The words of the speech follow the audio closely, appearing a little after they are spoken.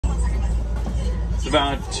It's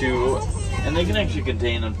about 2, and they can actually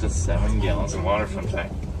contain up to 7 gallons of water, fun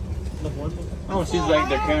fact. Oh, she's like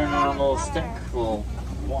they're carrying around a little stick, little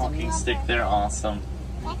walking stick there, awesome.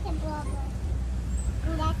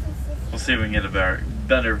 We'll see if we can get a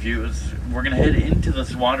better view. We're going to head into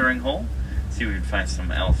this watering hole, see if we can find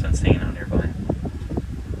some elephants hanging out nearby.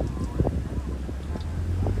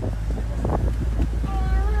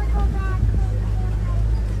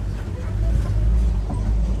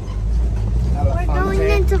 We're going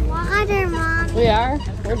into water, Mom. We are?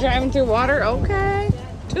 We're driving through water? Okay.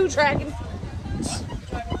 2-tracking.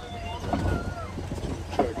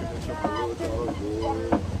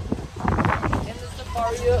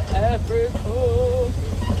 Africa.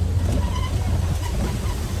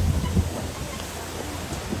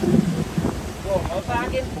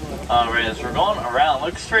 Alright, as we're going around,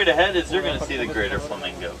 look straight ahead as you're going to see the greater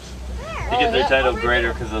flamingos. They get their title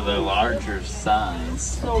greater because of their larger size.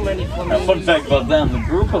 So many Now, flamingos. fun fact about them, the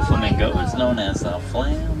group of flamingo is known as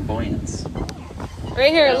flamboyants.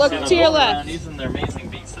 Right here, look to your left. Using their amazing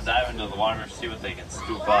beaks to dive into the water to see what they can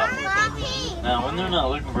scoop up. Now, when they're not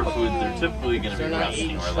looking for food, they're typically going to be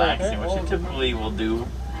resting, relaxing, which they typically will do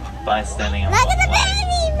by standing on Look one at the leg.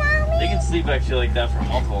 baby, Mommy. They can sleep actually like that for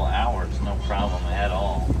multiple hours, no problem at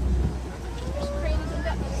all.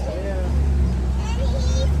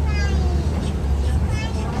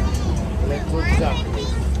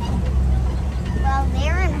 Well,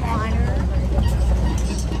 they're in water.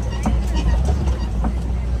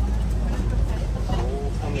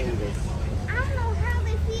 I don't know how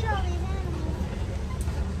they feed all these animals.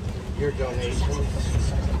 Your donation.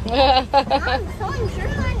 Someone's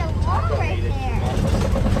drawing a wall right there.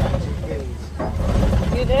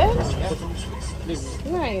 You did?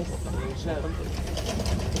 Nice.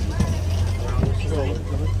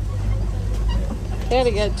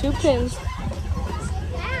 Daddy got 2 pins.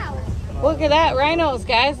 Wow. Look at that, rhinos,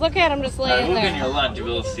 guys. Look at them just laying Look in there. your left, you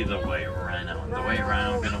will see the white rhino. The white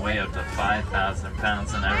rhino is going to weigh up to 5,000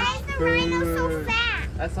 pounds an Why average. is the rhino so fat?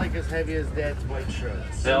 That's like as heavy as Dad's white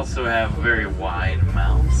shirts. They also have very wide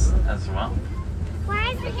mouths as well.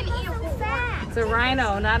 Why is the hippo so fat? It's a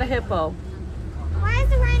rhino, not a hippo. Why is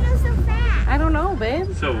the rhino so fat? I don't know,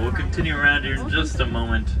 babe. So we'll continue around here in just a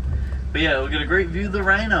moment. But yeah, we'll get a great view of the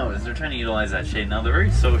rhinos. They're trying to utilize that shade. Now, they're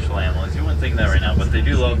very social animals. You wouldn't think that right now, but they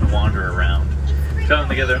do love to wander around. Coming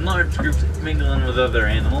together in large groups, mingling with other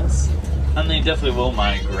animals. And they definitely will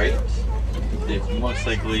migrate. They've most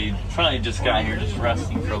likely probably just got here just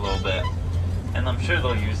resting for a little bit. And I'm sure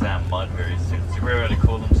they'll use that mud very soon. It's a great way to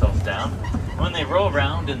cool themselves down. When they roll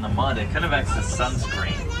around in the mud, it kind of acts as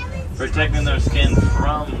sunscreen, protecting their skin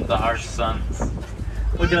from the harsh sun.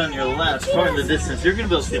 Looking on your left, far in the distance, you're going to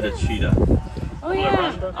be able to see the cheetah. Oh, Will yeah.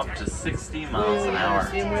 run up to 60 miles an hour.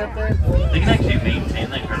 See him right there? They can actually maintain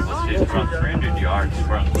that incredible speed for around 300 yards for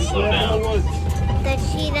them to slow down. The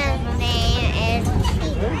cheetah's name is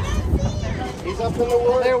Cheetah. He's up in the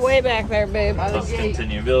woods. They're way back there, babe. Let's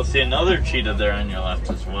continue. You'll be able to see another cheetah there on your left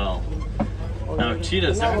as well. Now,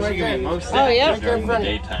 cheetahs are actually going to be most active during the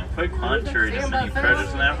daytime. Quite contrary to many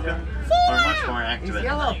predators in Africa, are much more active at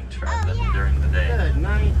night rather than during the day. Good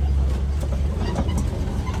night.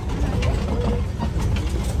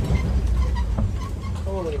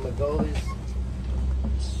 Holy Magolies.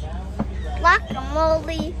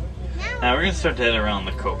 Guacamole. Now we're going to start to head around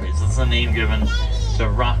the Kopis. It's a name given to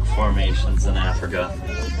rock formations in Africa.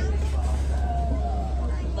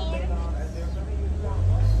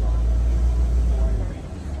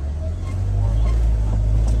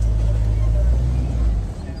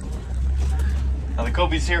 Now the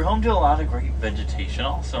Kopis here, home to a lot of great vegetation,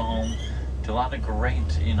 also home to a lot of great,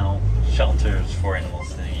 shelters for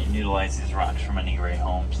animals. They utilize these rocks for many great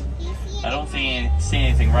homes. I don't see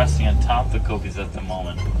anything resting on top of the Kopis at the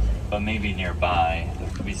moment, but maybe nearby there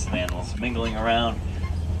could be some animals mingling around,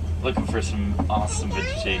 looking for some awesome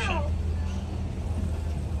vegetation.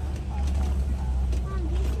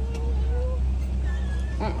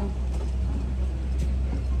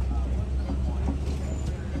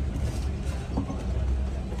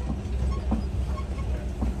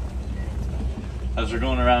 As we're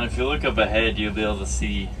going around, if you look up ahead, you'll be able to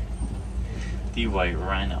see the white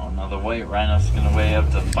rhino. Now the white rhino is going to weigh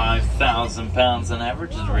up to 5,000 pounds on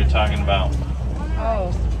average, as we're talking about.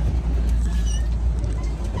 Oh.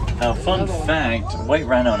 Now, fun fact, white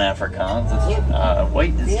rhino in Afrikaans,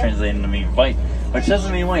 white is translated to mean white, which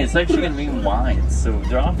doesn't mean white, it's actually going to mean wide. So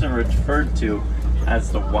they're often referred to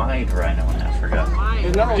as the wide rhino in Africa,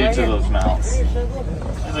 due to those mouths.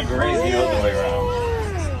 There's a great view of the white rhino.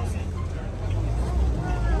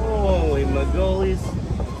 Holy Magolies.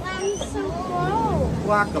 I'm so low.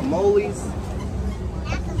 Guacamoles.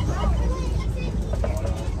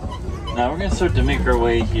 Now we're going to start to make our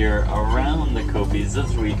way here around the Copies.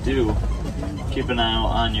 As we do, keep an eye out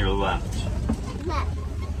on your left. Left.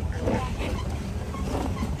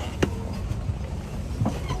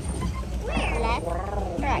 Where? Left.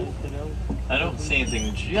 Right. I don't see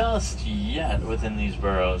anything just yet within these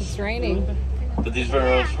burrows. It's raining. But these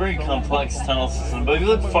burrows, very complex tunnel system. But if you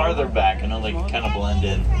look farther back, I know they kind of blend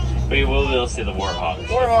in, but you will be able to see the warthogs.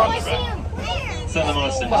 Farther back. Some of the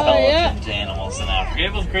most intelligent animals in Africa.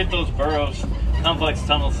 Able to create those burrows, complex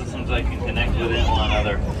tunnel systems that can connect within one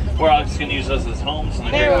another. Warthogs can use those as homes and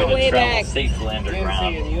a great way to travel safely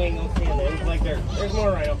underground You ain't gonna see it. It's like there's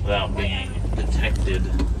more right up. without being detected.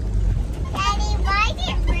 Daddy, why is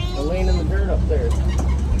it raining? They're laying in the dirt up there. See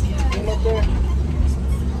them up there?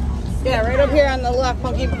 Yeah, right up here on the left,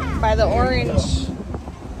 Punky, by the orange.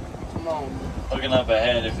 Come on. Looking up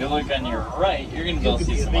ahead, if you look on your right, you're going to be able to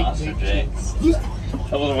see some ostrich eggs.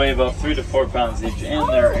 Able to weigh about 3 to 4 pounds each, and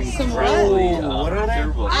they're incredibly what are they?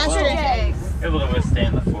 durable as well. Ostrich eggs. Able to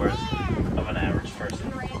withstand the force of an average person.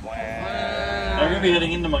 Now we're going to be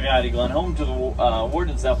heading into Magadi Glen, home to the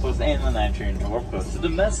Warden's Outpost and the Nigerian Dwarf Coast, a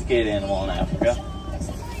domesticated animal in Africa.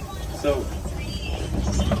 So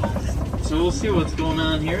we'll see what's going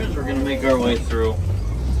on here as we're going to make our way through.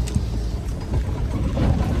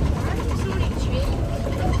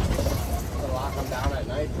 Lock them down at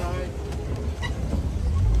night time.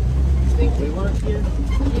 You think we want to? You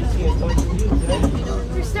see as much as you today?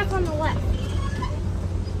 We're stuck on the left.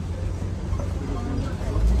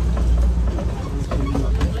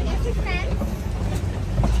 There's your friend.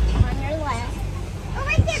 On your left. Oh,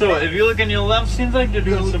 right there. So if you look on your left, seems like they're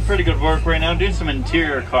doing some pretty good work right now, doing some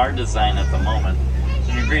interior car design at the moment.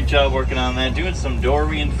 Doing a great job working on that, doing some door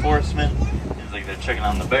reinforcement. Seems like they're checking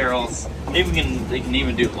on the barrels. They can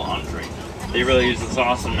even do laundry. They really use this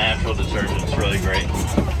awesome natural detergent. It's really great.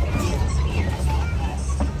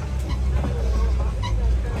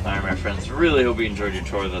 Alright, my friends, really hope you enjoyed your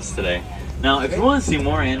tour with us today. Now, if you want to see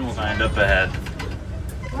more animals lined up ahead,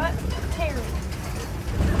 What? Terry.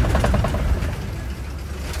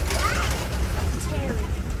 Terry.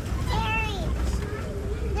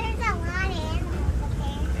 There's a lot of animals up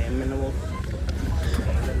there. Animals.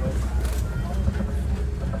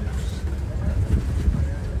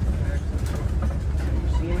 You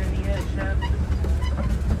seen any yet, Chef?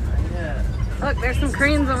 Not yet. Look, there's some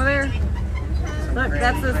cranes over there. Look,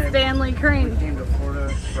 that's the Stanley crane. Came to Florida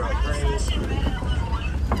for a crane.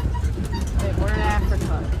 Hey, we're in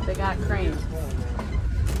Africa. They got cranes.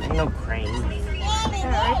 Ain't no crane.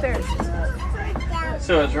 Yeah, right there.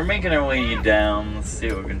 so as we're making our way down, let's see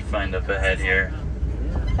what we can find up ahead here.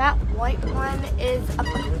 That white one is up.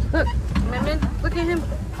 Look, Min, look at him.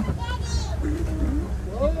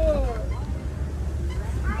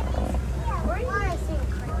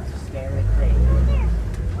 Stanley crane.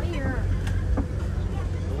 Where?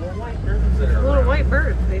 Little white birds that are Little white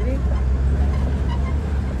birds, baby.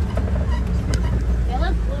 They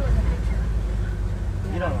look blue in the picture.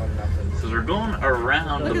 You don't know nothing. So we're going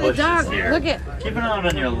around Look the at the bushes dog. here. Look at. Keep an eye out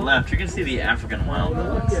on your left. You can see the African wild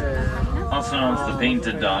dogs, also known as the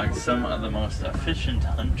painted dogs. Some of the most efficient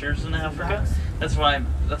hunters in Africa. That's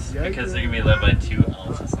because they're gonna be led by 2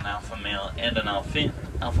 alphas, an alpha male and an alpha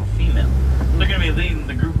female. They're gonna be leading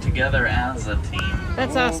the group together as a team.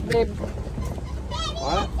 That's us, babe.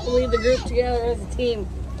 What? We'll lead the group together as a team.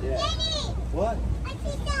 Yeah. What? I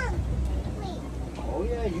see them. Wait. Oh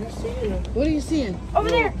yeah, you seen them. What are you seeing? Over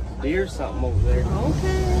there. Deer something over there.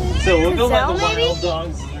 Okay. So we'll go let the Gazelle, maybe? wild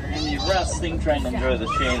dogs are gonna be resting, trying to enjoy the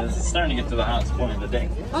shade. As it's starting to get to the hottest point of the day.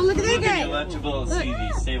 Oh, look at that You'll guy. be eligible to see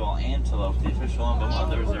the stable antelope, the official emblem of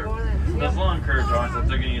the reserve. Those long curved horns that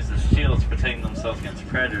they're going to use as shields, protecting themselves against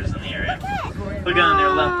predators in the area. Look on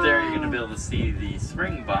your left there, you're going to be able to see the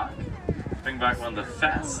springbok. Springbok, one of the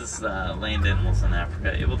fastest land animals in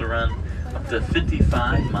Africa, able to run up to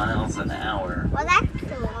 55 miles an hour. Well, that's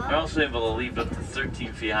cool. They're also able to leap up to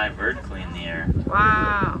 13 feet high vertically in the air.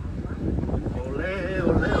 Wow. Ole,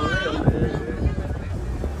 ole, ole, ole.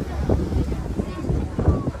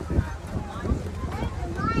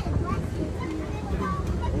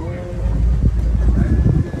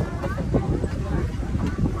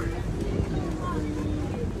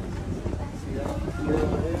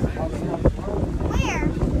 Where?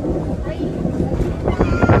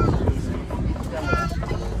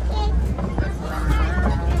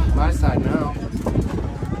 My side now.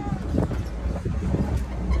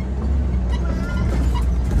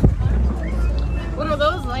 What are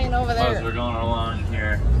those laying over As there? we're going along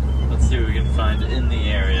here, let's see what we can find in the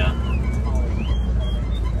area.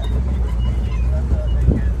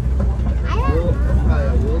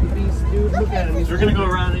 Wildebeest, dude. Look at him. So we're going to go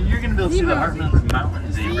around and you're going to be able to see the Hartman's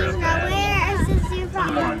mountain zebra Now bed. where is the One of the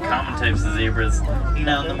zebra? more uncommon types of zebras,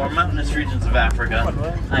 now in the more mountainous regions of Africa,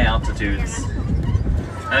 high altitudes.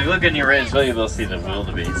 Now if you look on your right as well, you'll be able to see the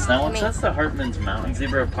wildebeest. Now what sets the Hartman's mountain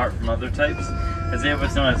zebra apart from other types is they have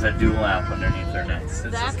what's known as a dual lap underneath their necks.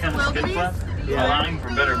 It's That's this kind of skin flap, allowing for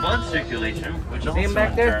better blood circulation, which also in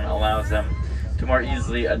back there? turn allows them to more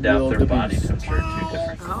easily adapt their body temperature to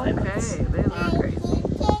different climates. Okay, they look crazy.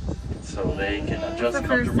 So they can adjust the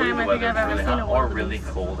first comfortably time to I think whether I've it's ever really seen hot a or wildebeest. really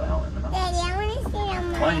cold out in the mountains. Daddy, I want to see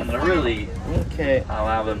them. Well, you really Okay.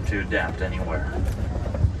 allow them to adapt anywhere.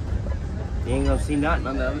 You ain't gonna see nothing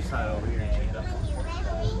on the other side over here.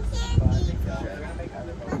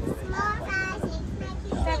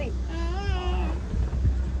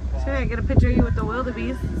 Should I get a picture of you with the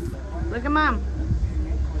wildebeest? Look at Mom.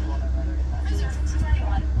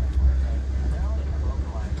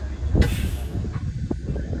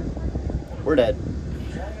 We're dead.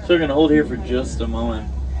 So we're gonna hold here for just a moment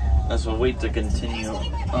as we'll wait to continue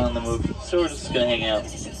on the move. So we're just gonna hang out.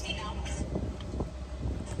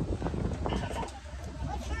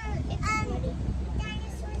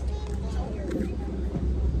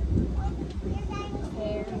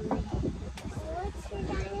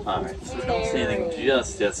 Alright, so we don't see anything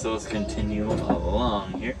just yet, so let's continue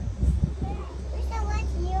along here. So what's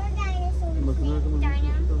your dinosaur? Dino?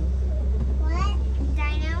 What?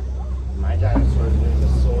 Dino? My dinosaur's name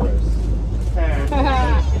is Saurus.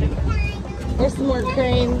 There's some more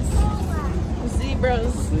cranes,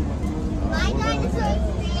 zebras. My dinosaur's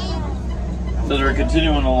name? So as we're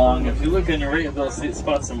continuing along, if you look on your right, you'll see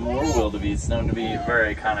spot some more wildebeest known to be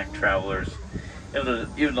very iconic travelers. Able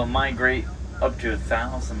to migrate up to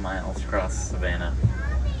 1,000 miles across the savannah.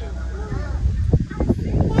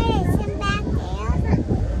 There's him back there.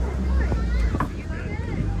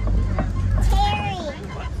 Terry.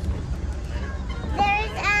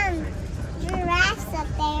 There's giraffes up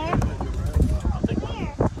there.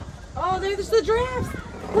 Oh, there's the giraffes.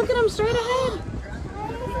 Look at them straight ahead.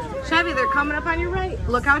 Chevy, they're coming up on your right.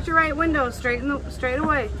 Look out your right window, straight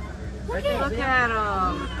away. Look at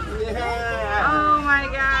them. Yeah. Oh my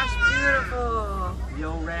gosh, beautiful.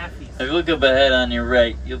 Yo, Raffy. If you look up ahead on your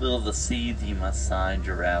right, you'll be able to see the Maasai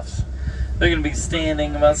giraffes. They're going to be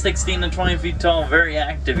standing about 16 to 20 feet tall, very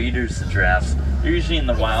active eaters, the giraffes. They're usually in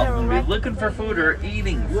the wild and be looking for food or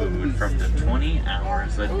eating food for up to 20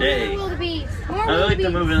 hours a day. Now, they like to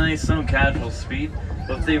move at a nice slow casual speed,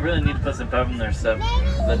 but if they really need to put some pep in their step,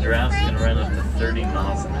 the giraffes can run up to 30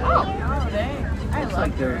 miles an hour. Oh, dang. I Looks love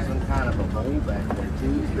like there's some kind of a bowl back there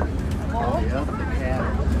too. Oh, yep, the cat.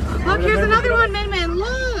 Look, here's another one, Min Min.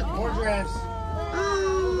 Look. More giraffes. Oh.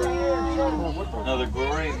 Another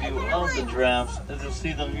great view of the giraffes as you'll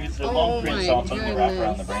see them use their Oh long green my salt tongue to wrap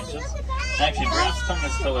around the goodness. branches. Actually, giraffes' tongue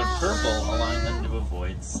is colored purple, allowing them to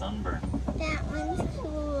avoid sunburn. That one's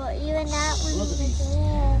cool. Even that one's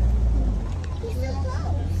cool.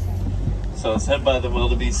 So let's head by the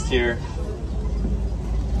wildebeest here.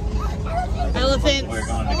 Elephants. We're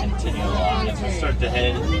going to continue along as we start to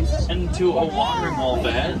head into a watering hole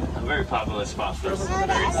bed, a very popular spot for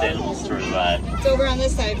various animals to reside. It's over on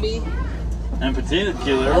this side, B. And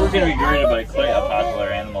particular, we're going to be greeted by quite a popular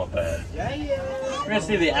animal bed. We're going to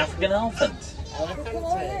see the African elephant.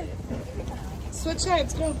 Switch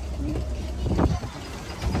sides, go.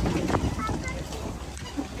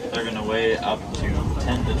 They're going to weigh up to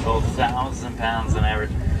 10 to 12,000 pounds on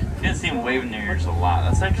average. You can see them waving their ears a lot.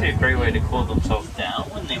 That's actually a great way to cool themselves down.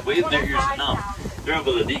 When they wave their ears enough, they're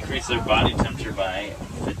able to decrease their body temperature by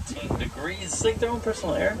 15 degrees. It's like their own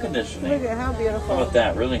personal air conditioning. Look at how How beautiful. about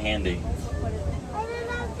that? Really handy.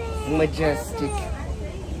 Majestic.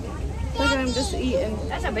 Look at him just eating.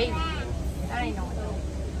 That's a baby. That ain't no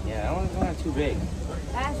one. Yeah, that one's not too big.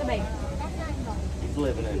 That's a baby. He's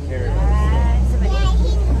living in paradise. That's a baby.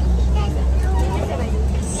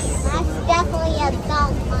 That's definitely a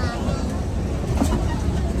dog, Mommy.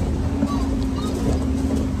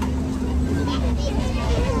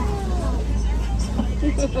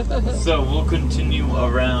 So we'll continue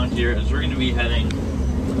around here as we're going to be heading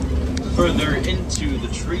further into the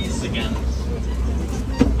trees again.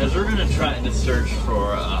 As we're going to try to search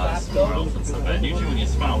for some more elephants in the bed. Usually when you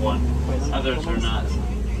spot one, others are not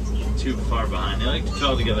too far behind. They like to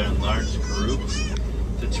travel together in large groups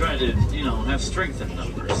to try to, you know, have strength in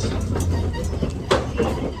numbers. So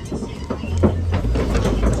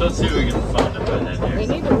let's see what we can find up ahead We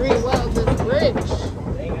here. need to re-weld this bridge.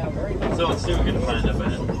 So let's see what we can find up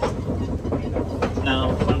ahead.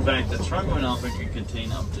 Now, fun fact, the trunk of an elephant can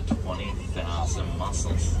contain up to 20,000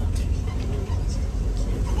 muscles.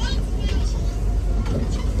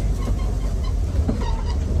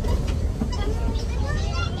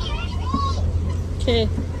 Okay.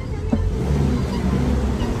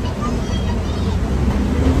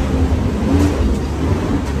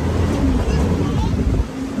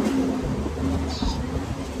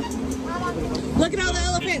 Look at all the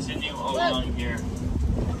elephants. Continue along here.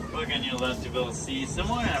 Look on your left, you'll be able to see some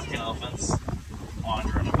more African elephants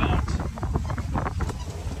wandering about.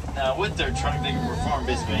 Now, with their trunk, they can perform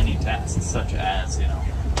basically any tasks, such as, you know,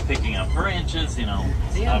 picking up branches, you know,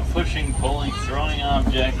 pushing, pulling, throwing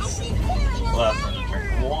objects, allows them to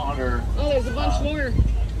drink water. Oh, there's a bunch more.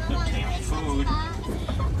 Obtain food.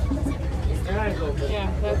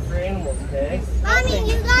 Yeah, That's for animals, okay?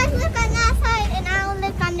 Mommy, you guys look on that side and I'll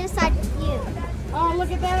look on this side with you. Oh,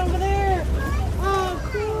 look at that over there. Oh,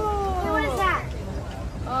 cool. What is that?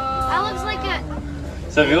 That looks like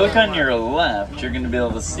a... So if you look on your left, you're going to be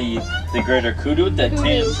able to see the greater kudu, that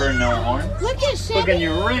tan fur, no horns. Look at shit. Look on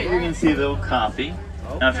your right, you're going to see the okapi.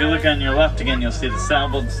 Now if you look on your left again, you'll see the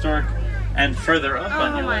saddled stork. And further up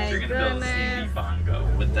on your left, you're going to be able to see the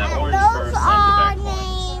bongo with that orange fur, Those center are back horns.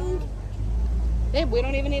 named... Babe, we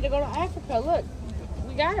don't even need to go to Africa. Look,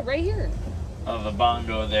 we got it right here. Oh, the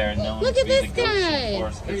bongo there, known Look to at be the this ghost guy. of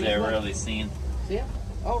forest because they're rarely seen. See ya?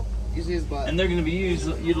 Oh, you see his butt. And they're going to be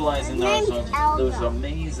utilizing those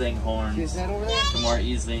amazing See his horns head over there? to more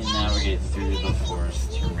easily navigate through the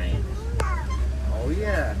forest terrain. Oh,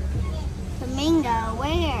 yeah. Flamingo,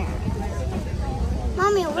 where?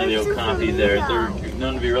 Mommy, Now where's the the okapi there, flamingo? they're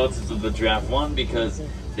known to be relatives of the giraffe. One, because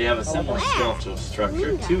they have a similar skeletal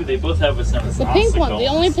structure. Two, they both have a similar The pink one, the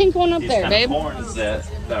only pink one up These there, kind babe. of horns that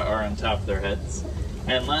are on top of their heads.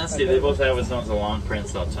 And lastly, they both have what's known as a long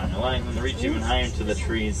prehensile tongue, allowing them to reach even higher into the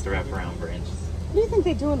trees to wrap around branches. What do you think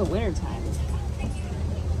they do in the wintertime?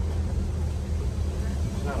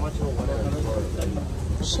 Not much of a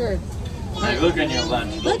whatever. Sure. Now, if you look on your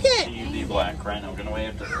left, you'll Look at- see the black rhino, going to weigh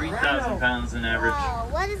up to 3,000 pounds on average. Oh,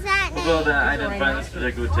 what is that We'll be able name? to identify this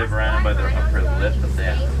particular type of rhino by their upper lip that they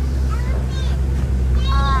have.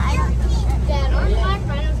 I don't know. Dad, aren't black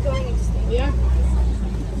rhinos going extinct? Yeah.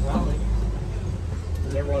 Probably.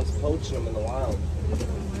 And everyone's poaching them in the wild.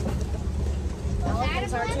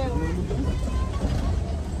 Elephants are too.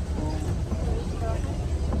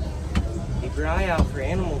 Keep your eye out for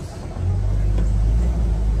animals.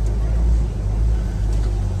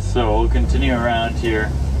 So we'll continue around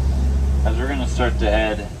here as we're going to start to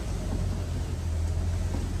head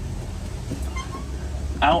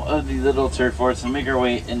out of the Little Turf Forest and make our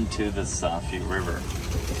way into the Safi River.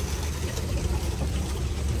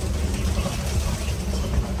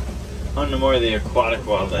 Home to more of the aquatic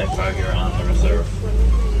wildlife out here on the reserve.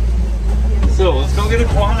 So let's go get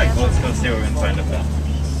aquatic. Let's go see what we can find up there.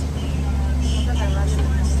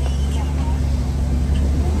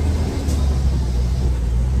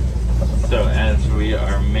 So as we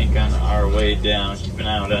are making our way down, keep an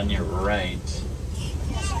eye out on your right.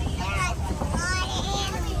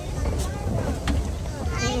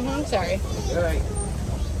 Sorry. All right.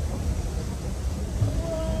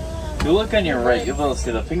 If you look on your right, you'll be able to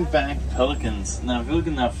see the pink-backed pelicans. Now, if you look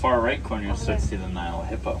in that far right corner, you'll start to see the Nile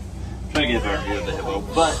hippo. Try to get a better view of the hippo,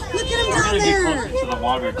 but Look at him we're down going to be there. closer to the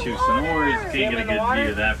water too, so no worries if you can't get a good view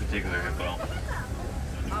of that particular hippo.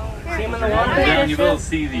 See him in the Down, water? you'll be able to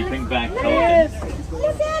see the pink-backed pelicans.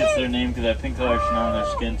 It's their name because that pink color shown on their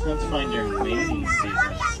skin. So let's find your mating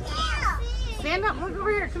season. Stand up. Look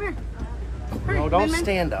over here. Come here. Hurry, No, don't Min Min.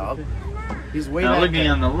 stand up. He's way Now, back looking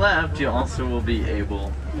there. on the left, you also will be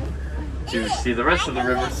able to see the rest of the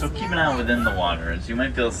river, so keep an eye within the water, as you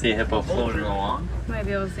might be able to see a hippo floating along. Might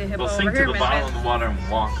be able to see a hippo We'll over sink here, to the Min bottom Min. of the water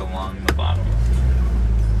and walk along the bottom.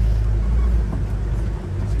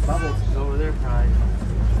 Bubbles is over there, probably.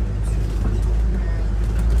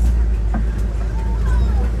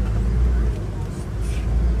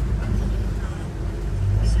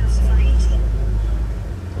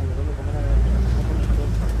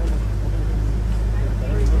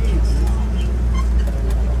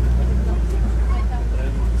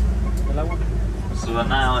 So the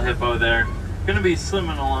Nile hippo there, going to be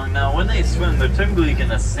swimming along. Now, when they swim, they're typically going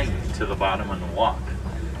to sink to the bottom and walk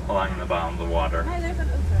along the bottom of the water.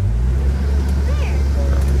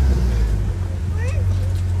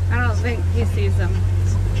 I don't think he sees them.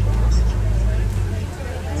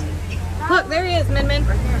 Look, there he is, Min Min.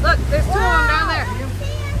 Look, there's two of them down there.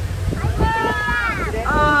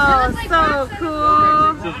 Oh, so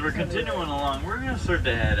cool. So as we're continuing along, we're going to start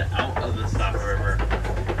to head out of the Safa River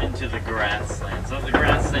into the grasslands. So the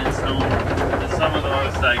grasslands home to some of the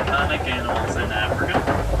most iconic animals in Africa.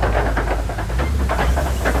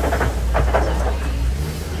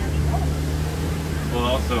 We'll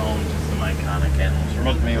also home to some iconic animals. We're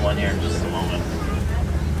about to meet one here in just a moment.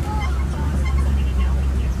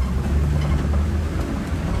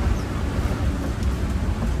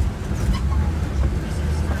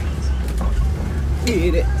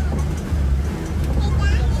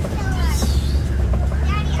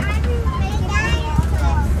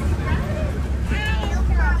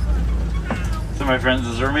 So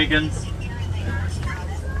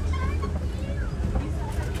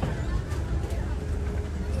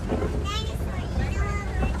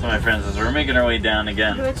my friends, as we're making our way down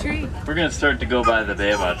again, To a tree. we're gonna start to go by the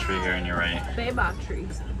baobab tree here on your right. Baobab tree.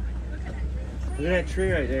 Look at that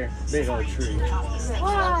tree right there. Big old tree.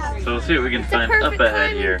 Wow. So we'll see what we can The find up perfect ahead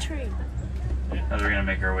climbing here tree. as we're gonna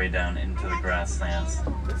make our way down into the grasslands.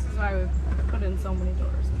 This is why we put in so many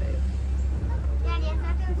doors, babe.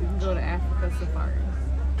 We can go to Africa Safari.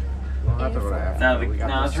 We'll have to go to Africa.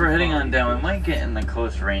 Now as we're heading on down, we might get in the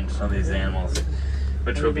close range of these animals,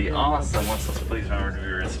 which would be awesome. Let's please remember to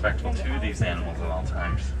be respectful to these animals at all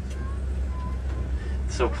times.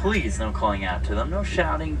 So please, no calling out to them, no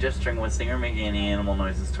shouting, gesturing, whistling, or making any animal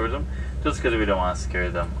noises towards them, just because we don't want to scare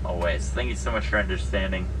them away. So thank you so much for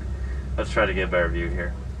understanding. Let's try to get a better view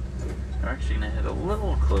here. We're actually going to head a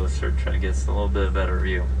little closer, try to get us a little bit better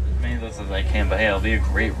view. As many of those as I can, but hey, it'll be a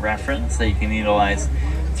great reference that you can utilize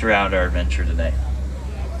throughout our adventure today.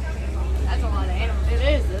 That's a lot of animals. It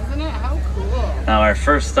is, isn't it? How cool. Now our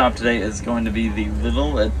first stop today is going to be the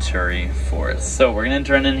Little Ituri Forest. So we're going to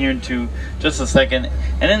turn in here into just a second.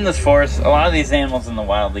 And in this forest, a lot of these animals in the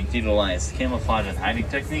wild like to utilize camouflage and hiding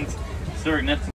techniques. So we're going to